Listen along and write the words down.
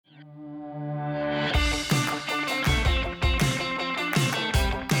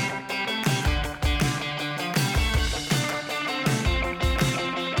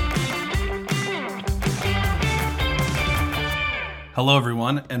Hello,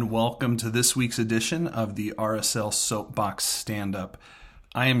 everyone, and welcome to this week's edition of the RSL Soapbox Stand-Up.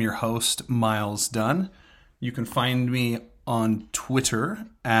 I am your host, Miles Dunn. You can find me on Twitter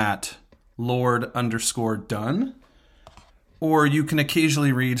at Lord_Dunn, or you can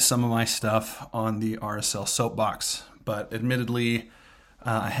occasionally read some of my stuff on the RSL Soapbox. But admittedly,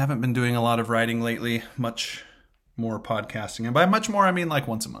 I haven't been doing a lot of writing lately, much more podcasting. And by much more, I mean like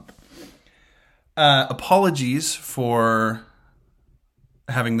once a month. Apologies for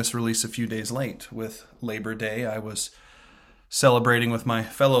having this release a few days late. With Labor Day, I was celebrating with my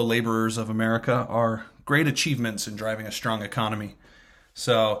fellow laborers of America our great achievements in driving a strong economy.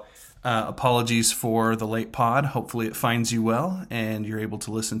 So apologies for the late pod. Hopefully it finds you well and you're able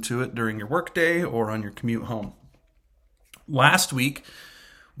to listen to it during your workday or on your commute home. Last week,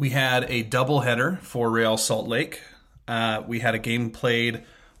 we had a doubleheader for Real Salt Lake. We had a game played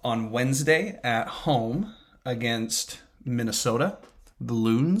on Wednesday at home against Minnesota, the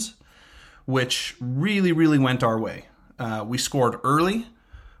Loons, which really went our way. We scored early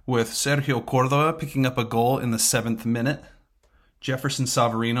with Sergio Cordova picking up a goal in the 7th minute, Jefferson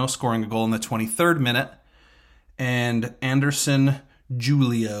Savarino scoring a goal in the 23rd minute, and Anderson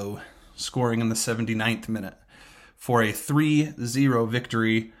Julio scoring in the 79th minute for a 3-0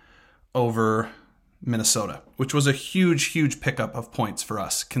 victory over Minnesota, which was a huge pickup of points for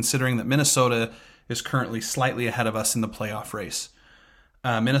us, considering that Minnesota is currently slightly ahead of us in the playoff race.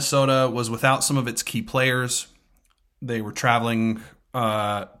 Minnesota was without some of its key players. They were traveling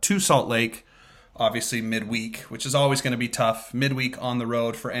to Salt Lake, obviously midweek, which is always going to be tough. Midweek on the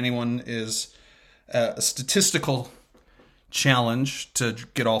road for anyone is a statistical challenge to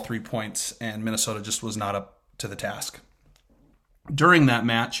get all 3 points, and Minnesota just was not up to the task. During that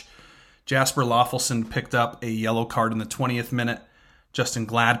match, Jasper Loffelson picked up a yellow card in the 20th minute. Justin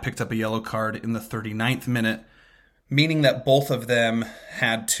Glad picked up a yellow card in the 39th minute, meaning that both of them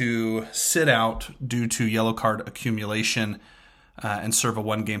had to sit out due to yellow card accumulation and serve a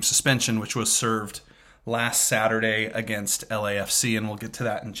 1-game suspension, which was served last Saturday against LAFC, and we'll get to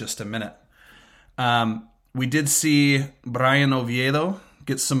that in just a minute. We did see Brian Oviedo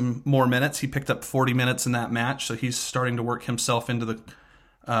get some more minutes. He picked up 40 minutes in that match, so he's starting to work himself into the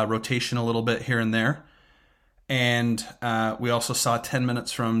rotation a little bit here and there. And we also saw 10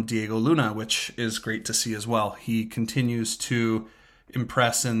 minutes from Diego Luna, which is great to see as well. He continues to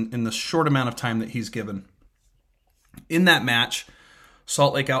impress in the short amount of time that he's given. In that match,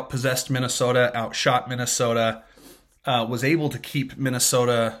 Salt Lake outpossessed Minnesota, outshot Minnesota, was able to keep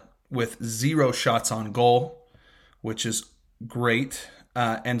Minnesota with 0 shots on goal, which is great.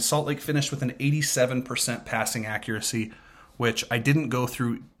 And Salt Lake finished with an 87% passing accuracy, which I didn't go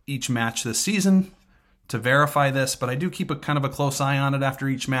through each match this season to verify this, but I do keep a kind of a close eye on it after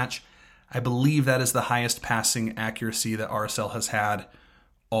each match. I believe that is the highest passing accuracy that RSL has had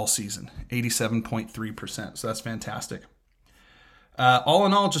all season, 87.3%. So that's fantastic. All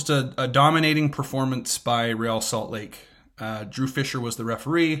in all, just a dominating performance by Real Salt Lake. Drew Fisher was the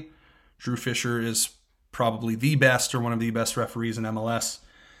referee. Drew Fisher is probably the best or one of the best referees in MLS.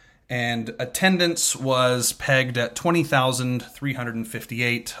 And attendance was pegged at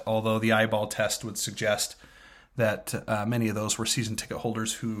 20,358, although the eyeball test would suggest that many of those were season ticket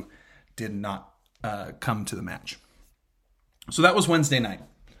holders who did not come to the match. So that was Wednesday night.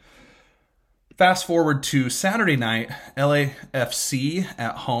 Fast forward to Saturday night, LAFC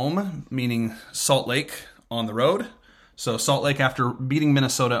at home, meaning Salt Lake on the road. So Salt Lake, after beating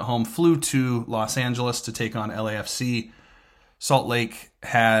Minnesota at home, flew to Los Angeles to take on LAFC. Salt Lake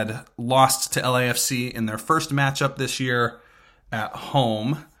had lost to LAFC in their first matchup this year at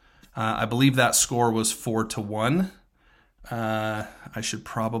home. I believe that score was 4-1. I should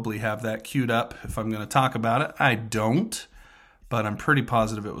probably have that queued up if I'm going to talk about it. I don't, but I'm pretty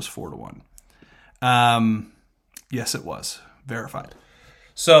positive it was 4-1. Yes, it was. Verified.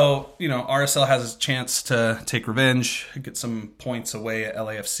 So, RSL has a chance to take revenge, get some points away at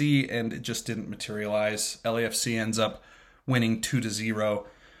LAFC, and it just didn't materialize. LAFC ends up winning 2-0.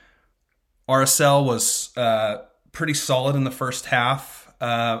 RSL was pretty solid in the first half,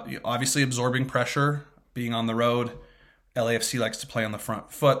 obviously absorbing pressure, being on the road. LAFC likes to play on the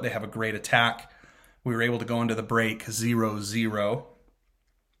front foot. They have a great attack. We were able to go into the break 0-0.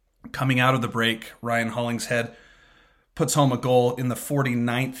 Coming out of the break, Ryan Hollingshead puts home a goal in the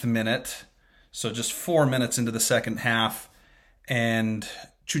 49th minute, so just 4 minutes into the second half, and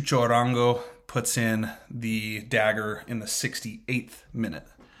Chucho Arango puts in the dagger in the 68th minute.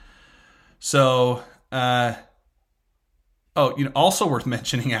 So, also worth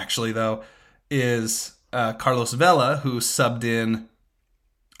mentioning, actually, though, is Carlos Vela, who subbed in,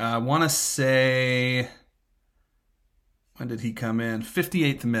 I want to say, When did he come in?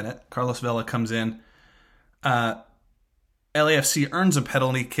 58th minute. Carlos Vela comes in. LAFC earns a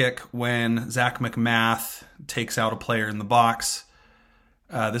penalty kick when Zach McMath takes out a player in the box.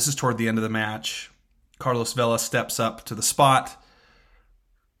 This is toward the end of the match. Carlos Vela steps up to the spot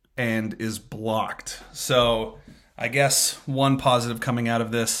and is blocked. So I guess one positive coming out of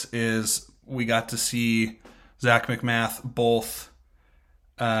this is we got to see Zach McMath both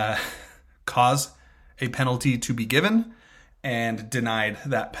cause a penalty to be given and denied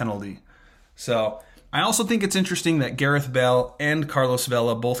that penalty. So I also think it's interesting that Gareth Bale and Carlos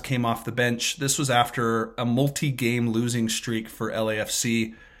Vela both came off the bench. This was after a multi-game losing streak for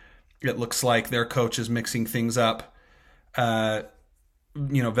LAFC. It looks like their coach is mixing things up.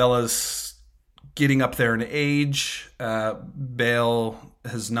 Vela's getting up there in age. Bale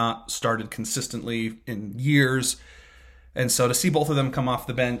has not started consistently in years. And so to see both of them come off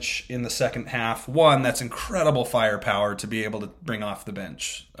the bench in the second half, one, that's incredible firepower to be able to bring off the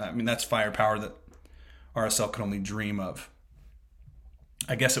bench. I mean, that's firepower that RSL could only dream of.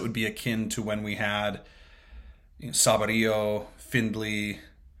 I guess it would be akin to when we had Sabarillo, Findlay,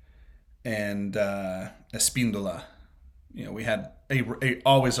 and Espindola. We had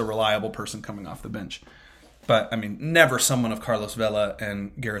always a reliable person coming off the bench. But, I mean, never someone of Carlos Vela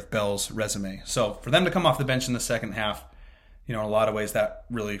and Gareth Bale's resume. So for them to come off the bench in the second half, in a lot of ways that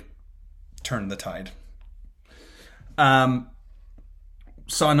really turned the tide. Saw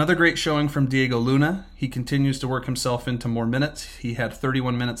another great showing from Diego Luna. He continues to work himself into more minutes. He had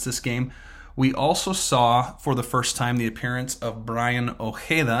 31 minutes this game. We also saw, for the first time, the appearance of Brian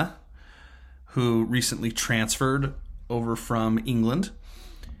Ojeda, who recently transferred over from England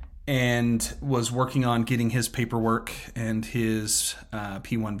and was working on getting his paperwork and his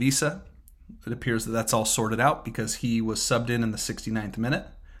P1 visa. It appears that that's all sorted out because he was subbed in the 69th minute.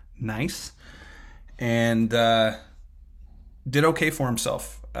 Nice. And did okay for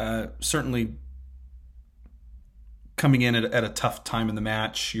himself. Certainly coming in at a tough time in the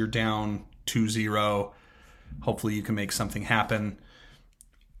match. You're down 2-0. Hopefully you can make something happen.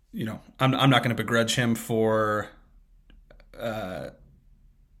 I'm not going to begrudge him for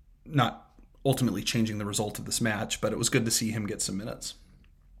not ultimately changing the result of this match, but it was good to see him get some minutes.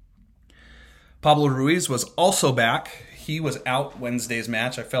 Pablo Ruiz was also back. He was out Wednesday's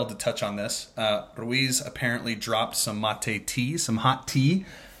match. I failed to touch on this. Ruiz apparently dropped some hot tea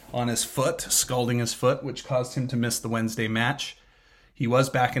on his foot, scalding his foot, which caused him to miss the Wednesday match. He was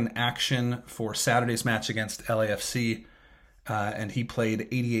back in action for Saturday's match against LAFC, and he played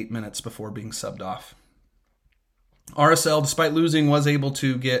 88 minutes before being subbed off. RSL, despite losing, was able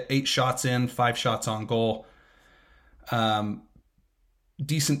to get 8 shots in, 5 shots on goal.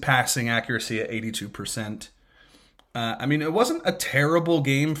 Decent passing accuracy at 82%. It wasn't a terrible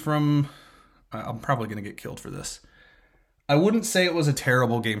game from... I'm probably going to get killed for this. I wouldn't say it was a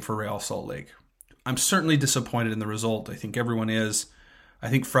terrible game for Real Salt Lake. I'm certainly disappointed in the result. I think everyone is. I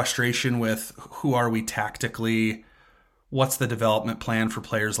think frustration with who are we tactically, what's the development plan for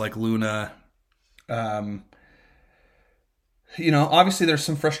players like Luna. Obviously there's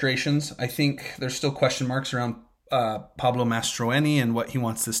some frustrations. I think there's still question marks around Pablo Mastroeni and what he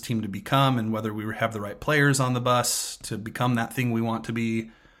wants this team to become and whether we have the right players on the bus to become that thing we want to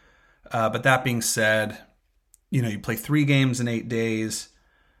be. But that being said, you play 3 games in 8 days.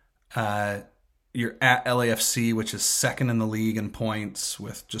 You're at LAFC, which is second in the league in points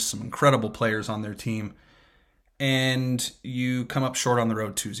with just some incredible players on their team. And you come up short on the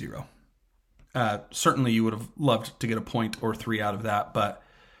road 2-0. Certainly you would have loved to get a point or 3 out of that, but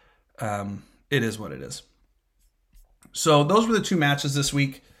it is what it is. So those were the 2 matches this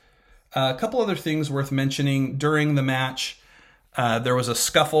week. A couple other things worth mentioning. During the match, there was a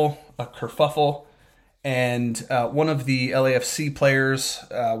scuffle, a kerfuffle, and one of the LAFC players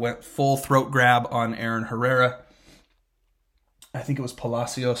went full throat grab on Aaron Herrera. I think it was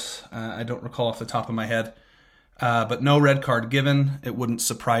Palacios. I don't recall off the top of my head. But no red card given. It wouldn't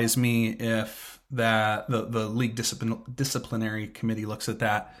surprise me if the league disciplinary committee looks at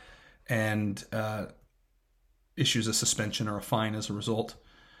that and issues a suspension or a fine as a result.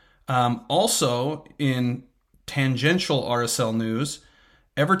 Also, in tangential RSL news,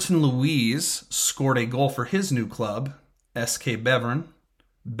 Everton Luiz scored a goal for his new club, SK Beveren.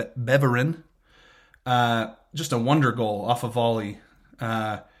 Just a wonder goal off a volley.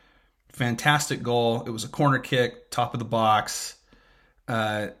 Fantastic goal. It was a corner kick, top of the box.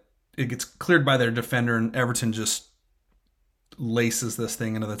 It gets cleared by their defender, and Everton just laces this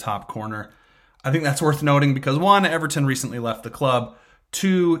thing into the top corner. I think that's worth noting because 1, Everton recently left the club.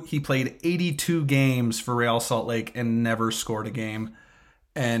 2, he played 82 games for Real Salt Lake and never scored a game.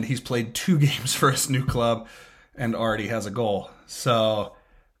 And he's played 2 games for his new club. and already has a goal. So,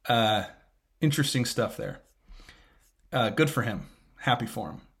 interesting stuff there. Good for him. Happy for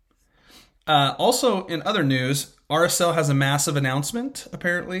him. Also, in other news, RSL has a massive announcement,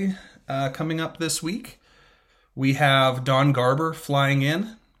 apparently, coming up this week. We have Don Garber flying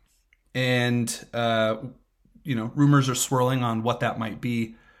in, and, rumors are swirling on what that might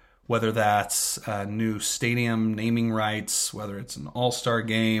be, whether that's a new stadium naming rights, whether it's an all-star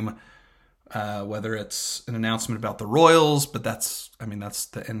game, whether it's an announcement about the Royals, but that's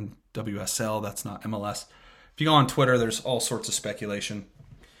the NWSL, that's not MLS. If you go on Twitter, there's all sorts of speculation.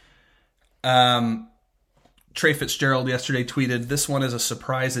 Trey Fitzgerald yesterday tweeted, "This one is a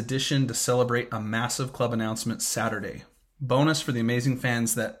surprise addition to celebrate a massive club announcement Saturday. Bonus for the amazing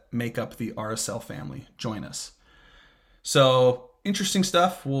fans that make up the RSL family. Join us." So, interesting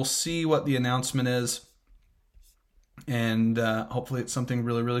stuff. We'll see what the announcement is. And hopefully it's something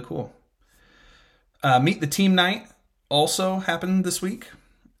really, really cool. Meet the Team Night also happened this week.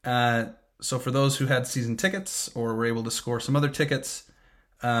 So for those who had season tickets or were able to score some other tickets,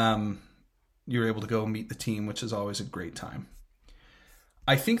 you were able to go meet the team, which is always a great time.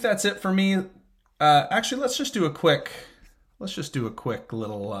 I think that's it for me. Actually, let's just do a quick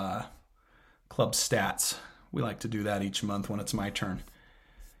little club stats. We like to do that each month when it's my turn.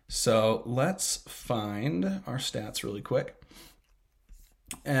 So let's find our stats really quick.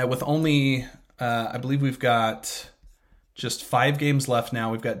 With only, I believe we've got just 5 games left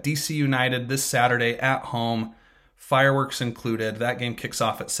now. We've got DC United this Saturday at home, fireworks included. That game kicks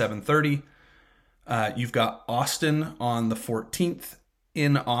off at 7:30. You've got Austin on the 14th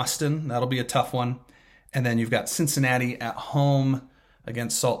in Austin. That'll be a tough one. And then you've got Cincinnati at home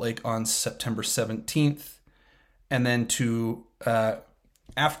against Salt Lake on September 17th. And then to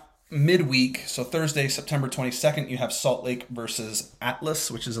midweek, so Thursday, September 22nd, you have Salt Lake versus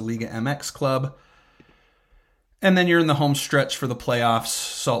Atlas, which is a Liga MX club. And then you're in the home stretch for the playoffs.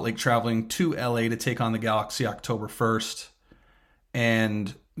 Salt Lake traveling to LA to take on the Galaxy October 1st.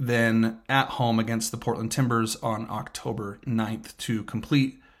 And then at home against the Portland Timbers on October 9th to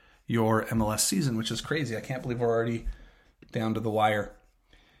complete your MLS season, which is crazy. I can't believe we're already down to the wire.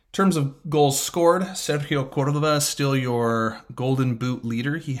 In terms of goals scored, Sergio Cordova is still your Golden Boot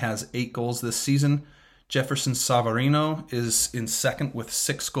leader. He has 8 goals this season. Jefferson Savarino is in second with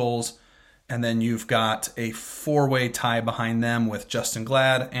 6 goals. And then you've got a 4-way tie behind them with Justin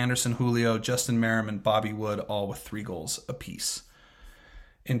Glad, Anderson Julio, Justin Merrim, and Bobby Wood, all with 3 goals apiece.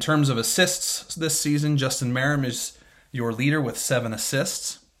 In terms of assists this season, Justin Merrim is your leader with 7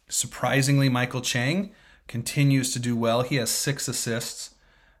 assists. Surprisingly, Michael Chang continues to do well. He has 6 assists.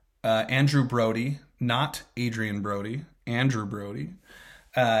 Andrew Brody, not Adrian Brody, Andrew Brody,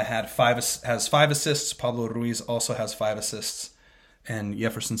 has 5 assists. Pablo Ruiz also has 5 assists. And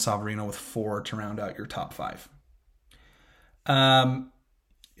Jefferson Savarino with 4 to round out your top 5.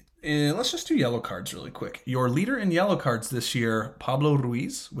 Let's just do yellow cards really quick. Your leader in yellow cards this year, Pablo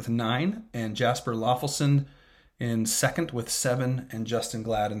Ruiz with 9, and Jasper Loffelson in second with 7, and Justin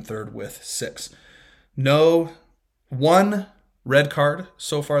Glad in third with 6. No 1 red card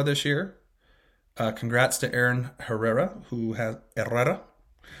so far this year. Congrats to Aaron Herrera, who has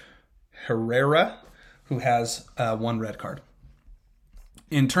 1 red card.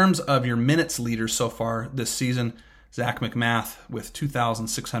 In terms of your minutes leaders so far this season, Zach McMath with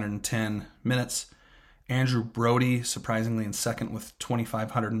 2,610 minutes. Andrew Brody, surprisingly, in second with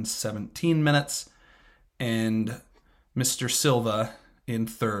 2,517 minutes. And Mr. Silva in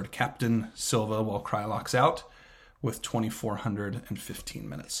third. Captain Silva, while Krylock's out, with 2,415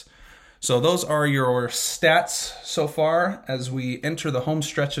 minutes. So those are your stats so far as we enter the home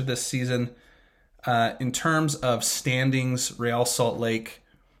stretch of this season. In terms of standings, Real Salt Lake,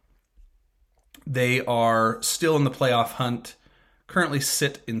 they are still in the playoff hunt, currently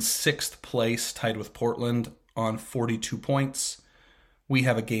sit in 6th place, tied with Portland on 42 points. We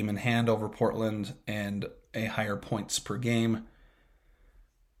have a game in hand over Portland and a higher points per game.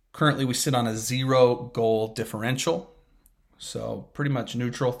 Currently, we sit on a 0-goal differential, so pretty much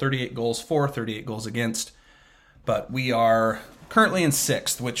neutral, 38 goals for, 38 goals against. But we are currently in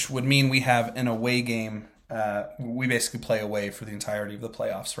 6th, which would mean we have an away game. We basically play away for the entirety of the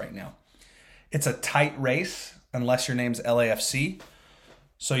playoffs right now. It's a tight race unless your name's LAFC.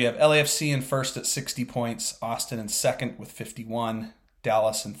 So you have LAFC in first at 60 points, Austin in second with 51,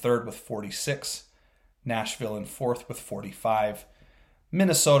 Dallas in third with 46, Nashville in fourth with 45,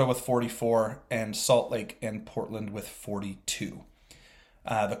 Minnesota with 44, and Salt Lake and Portland with 42.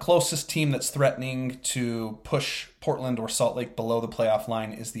 The closest team that's threatening to push Portland or Salt Lake below the playoff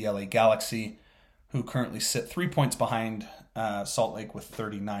line is the LA Galaxy, who currently sit 3 points behind Salt Lake with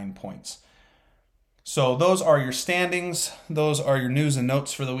 39 points. So those are your standings. Those are your news and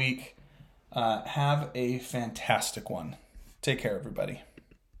notes for the week. Have a fantastic one. Take care, everybody.